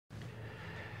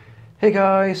Hey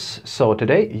guys, so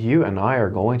today you and I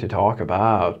are going to talk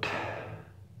about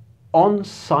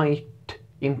on-site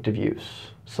interviews.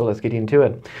 So let's get into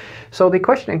it. So the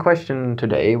question in question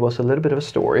today was a little bit of a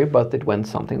story, but it went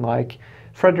something like,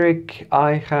 Frederick,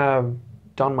 I have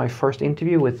done my first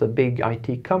interview with a big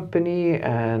IT company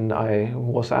and I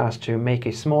was asked to make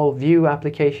a small Vue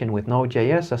application with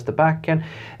Node.js as the backend,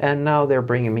 and now they're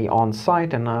bringing me on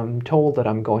site and I'm told that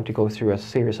I'm going to go through a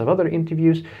series of other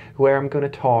interviews where I'm going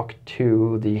to talk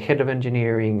to the head of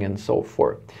engineering and so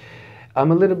forth.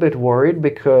 I'm a little bit worried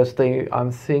because I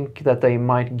think that they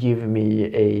might give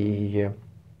me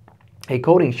a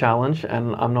coding challenge,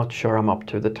 and I'm not sure I'm up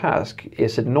to the task.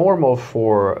 Is it normal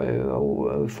for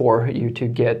you to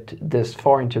get this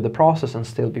far into the process and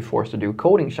still be forced to do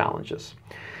coding challenges?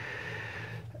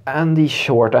 And the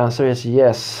short answer is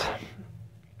yes,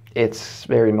 it's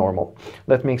very normal.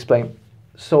 Let me explain.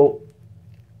 So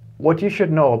what you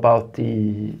should know about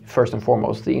first and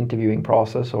foremost, the interviewing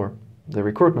process or the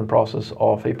recruitment process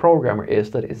of a programmer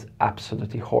is that it's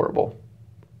absolutely horrible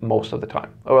most of the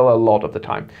time, well, a lot of the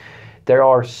time. They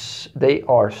are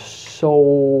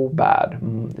so bad,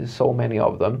 so many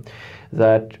of them,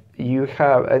 that you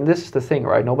have, and this is the thing,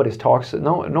 right? Nobody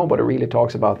really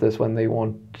talks about this when they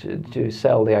want to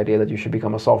sell the idea that you should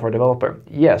become a software developer.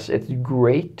 Yes, it's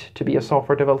great to be a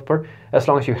software developer as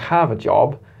long as you have a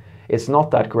job. It's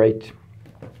not that great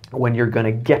when you're going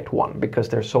to get one because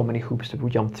there's so many hoops to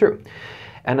jump through.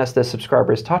 And as the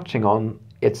subscriber is touching on,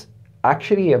 it's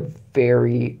actually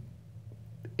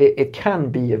it can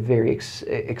be a very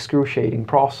excruciating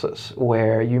process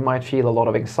where you might feel a lot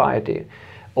of anxiety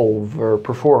over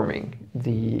performing.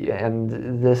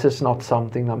 And this is not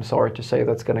something, I'm sorry to say,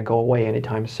 that's going to go away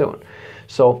anytime soon.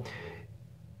 So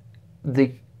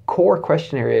the core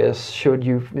question here is, should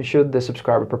the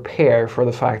subscriber prepare for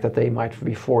the fact that they might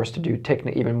be forced to do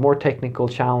even more technical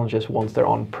challenges once they're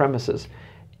on premises?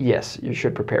 Yes, you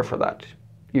should prepare for that.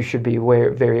 You should be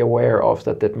very aware of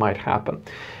that might happen.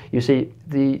 You see,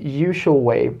 the usual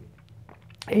way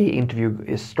an interview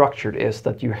is structured is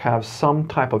that you have some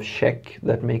type of check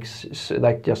that makes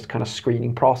like just kind of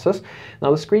screening process.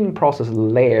 Now the screening process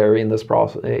layer in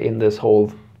this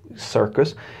whole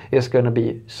circus is going to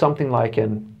be something like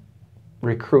an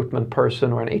recruitment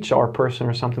person or an HR person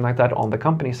or something like that on the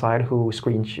company side who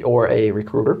screens, or a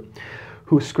recruiter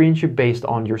who screens you based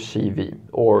on your CV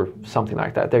or something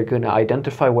like that. They're going to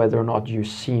identify whether or not you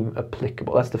seem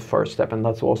applicable. That's the first step, and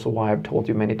that's also why I've told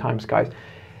you many times, guys,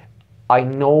 I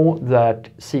know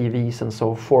that CVs and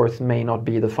so forth may not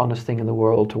be the funnest thing in the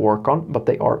world to work on, but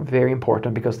they are very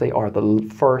important because they are the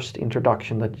first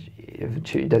introduction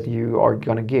that you are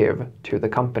going to give to the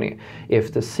company.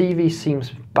 If the CV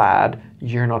seems bad,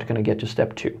 you're not going to get to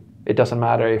step 2. It doesn't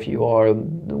matter if you are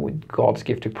God's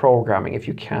gift to programming if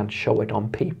you can't show it on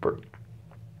paper.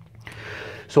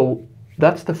 So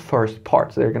that's the first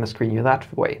part. They're going to screen you that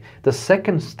way. The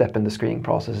second step in the screening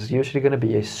process is usually going to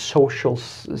be a social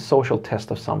test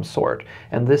of some sort.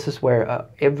 And this is where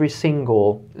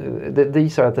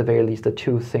these are at the very least the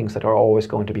 2 things that are always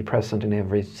going to be present in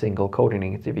every single coding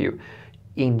interview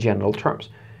in general terms.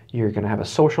 You're going to have a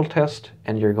social test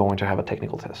and you're going to have a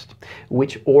technical test.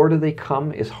 Which order they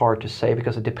come is hard to say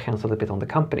because it depends a little bit on the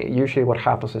company. Usually what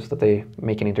happens is that they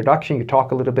make an introduction, you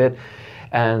talk a little bit,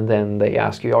 and then they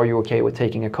ask you, are you okay with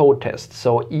taking a code test?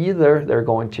 So either they're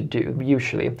going to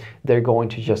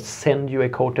just send you a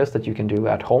code test that you can do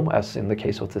at home, as in the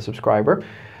case of the subscriber,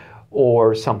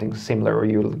 or something similar, or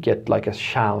you'll get like a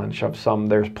challenge of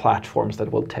there's platforms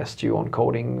that will test you on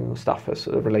coding stuff,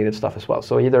 related stuff as well.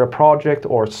 So either a project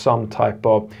or some type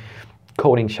of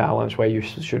coding challenge where you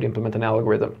should implement an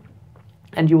algorithm.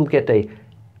 And you will get a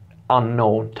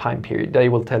unknown time period. They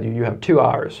will tell you have 2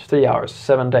 hours, 3 hours,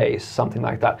 7 days, something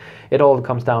like that. It all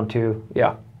comes down to,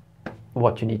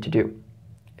 what you need to do.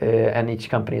 And each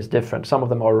company is different. Some of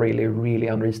them are really, really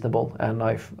unreasonable. And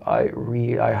I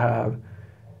have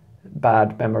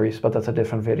bad memories, but that's a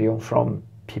different video, from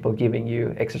people giving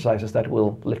you exercises that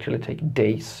will literally take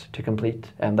days to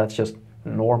complete, and that's just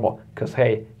normal because,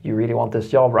 hey, you really want this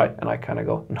job, right? And I kind of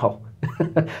go, no,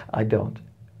 I don't.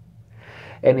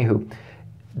 Anywho,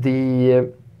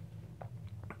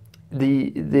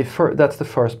 that's the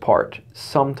first part,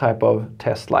 some type of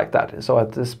test like that. So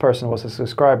as this person was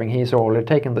describing, he's already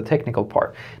taken the technical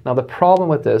part. Now the problem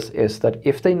with this is that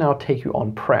if they now take you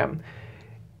on-prem,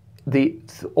 the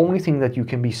only thing that you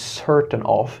can be certain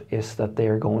of is that they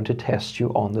are going to test you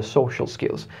on the social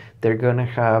skills. They're going to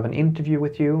have an interview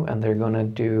with you, and they're going to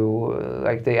do,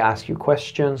 they ask you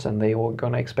questions, and they are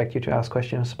going to expect you to ask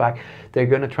questions back. They're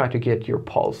going to try to get your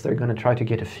pulse. They're going to try to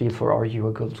get a feel for, are you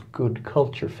a good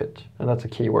culture fit? And that's a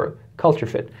key word, culture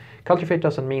fit. Culture fit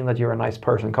doesn't mean that you're a nice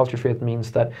person. Culture fit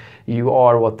means that you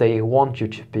are what they want you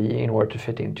to be in order to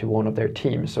fit into one of their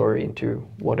teams or into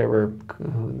whatever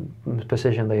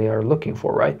position they are looking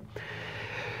for, right?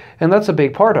 And that's a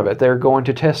big part of it. They're going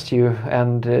to test you,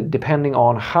 and depending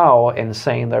on how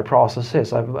insane their process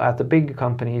is. At the big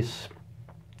companies,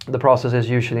 the process is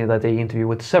usually that they interview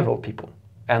with several people,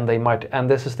 and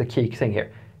this is the key thing here,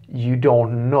 you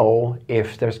don't know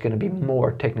if there's going to be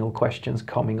more technical questions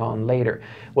coming on later.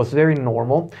 What's very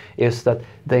normal is that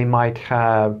they might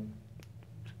have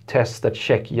tests that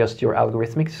check just your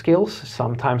algorithmic skills.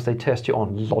 Sometimes they test you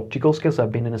on logical skills.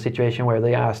 I've been in a situation where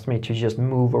they asked me to just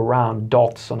move around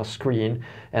dots on a screen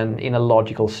and in a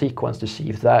logical sequence to see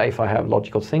if I have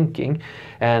logical thinking.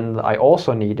 And I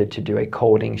also needed to do a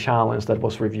coding challenge that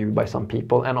was reviewed by some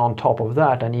people. And on top of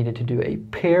that, I needed to do a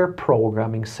pair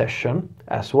programming session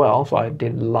as well. So I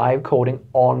did live coding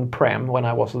on-prem when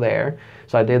I was there.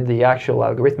 So I did the actual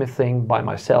algorithmic thing by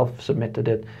myself, submitted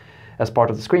it as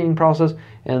part of the screening process,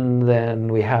 and then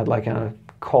we had like a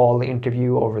call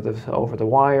interview over the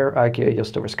wire,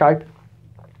 just over Skype.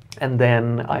 And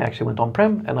then I actually went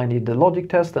on-prem and I did the logic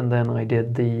test, and then I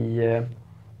did the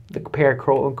pair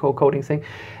coding thing,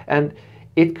 and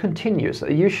it continues.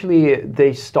 Usually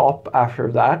they stop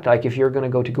after that. Like if you're going to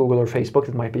go to Google or Facebook,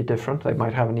 it might be different. They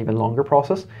might have an even longer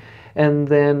process. And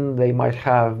then they might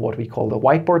have what we call the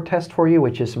whiteboard test for you,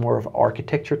 which is more of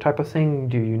architecture type of thing.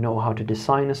 Do you know how to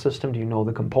design a system? Do you know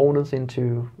the components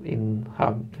in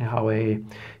how a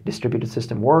distributed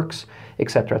system works,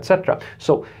 etc., etc.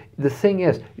 So the thing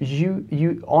is,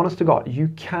 you honest to God, you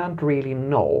can't really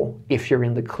know if you're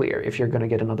in the clear, if you're going to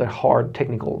get another hard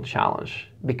technical challenge,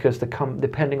 because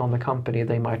depending on the company,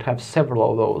 they might have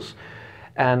several of those.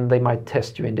 And they might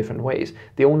test you in different ways.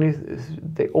 The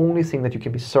only thing that you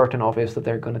can be certain of is that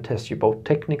they're going to test you both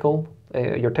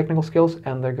your technical skills,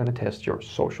 and they're going to test your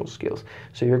social skills.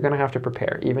 So you're going to have to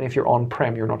prepare. Even if you're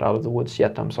on-prem, you're not out of the woods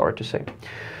yet, I'm sorry to say.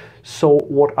 So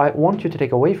what I want you to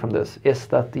take away from this is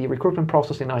that the recruitment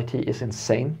process in IT is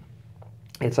insane.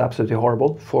 It's absolutely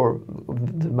horrible for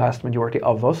the vast majority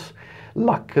of us.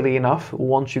 Luckily enough,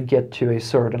 once you get to a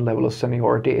certain level of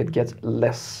seniority, it gets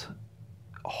less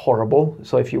horrible.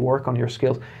 So if you work on your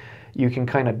skills, you can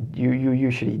you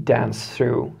usually dance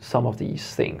through some of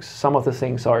these things. Some of the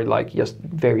things are like just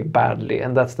very badly,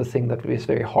 and that's the thing that is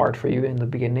very hard for you in the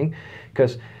beginning,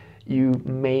 because you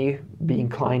may be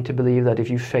inclined to believe that if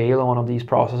you fail on one of these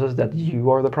processes that you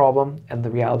are the problem, and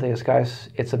the reality is, guys,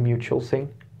 it's a mutual thing.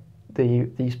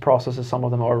 These processes, some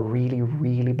of them are really,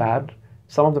 really bad.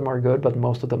 Some of them are good, but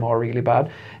most of them are really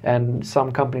bad. And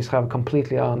some companies have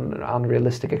completely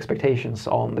unrealistic expectations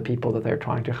on the people that they're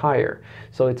trying to hire.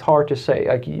 So it's hard to say.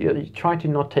 Like, you try to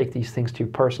not take these things too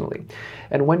personally.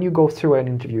 And when you go through an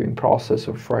interviewing process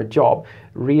or for a job,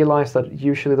 realize that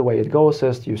usually the way it goes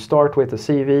is you start with a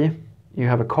CV, you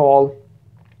have a call,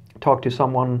 talk to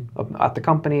someone at the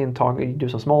company and you do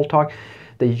some small talk.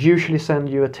 They usually send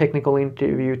you a technical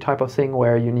interview type of thing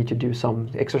where you need to do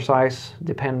some exercise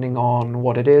depending on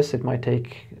what it is. It might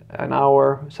take an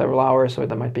hour, several hours, or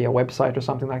there might be a website or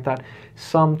something like that.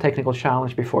 Some technical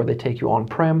challenge before they take you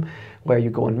on-prem, where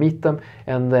you go and meet them,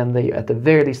 and then they, at the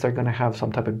very least, they're going to have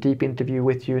some type of deep interview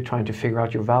with you, trying to figure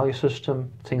out your value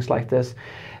system, things like this.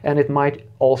 And it might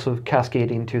also cascade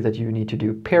into that you need to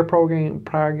do pair programming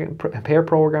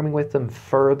with them,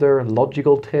 further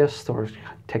logical tests or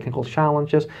technical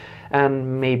challenges,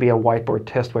 and maybe a whiteboard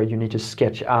test where you need to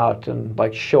sketch out and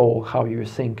like show how you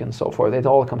think and so forth. It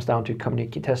all comes down to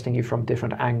testing you from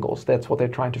different angles. That's what they're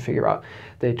trying to figure out.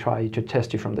 They try to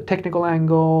test you from the technical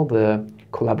angle, the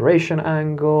collaboration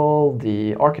angle,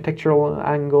 the architectural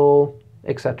angle,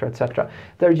 etc., etc.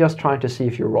 They're just trying to see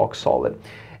if you're rock solid.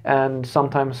 And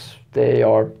sometimes they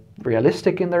are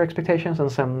realistic in their expectations,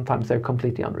 and sometimes they're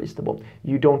completely unreasonable.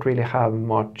 You don't really have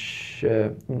much,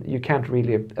 you can't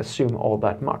really assume all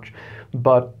that much.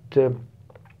 But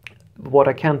what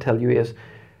I can tell you is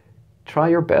try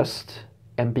your best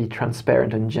and be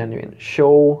transparent and genuine.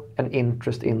 Show an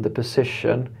interest in the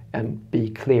position and be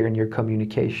clear in your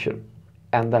communication.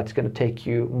 And that's going to take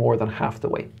you more than half the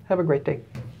way. Have a great day.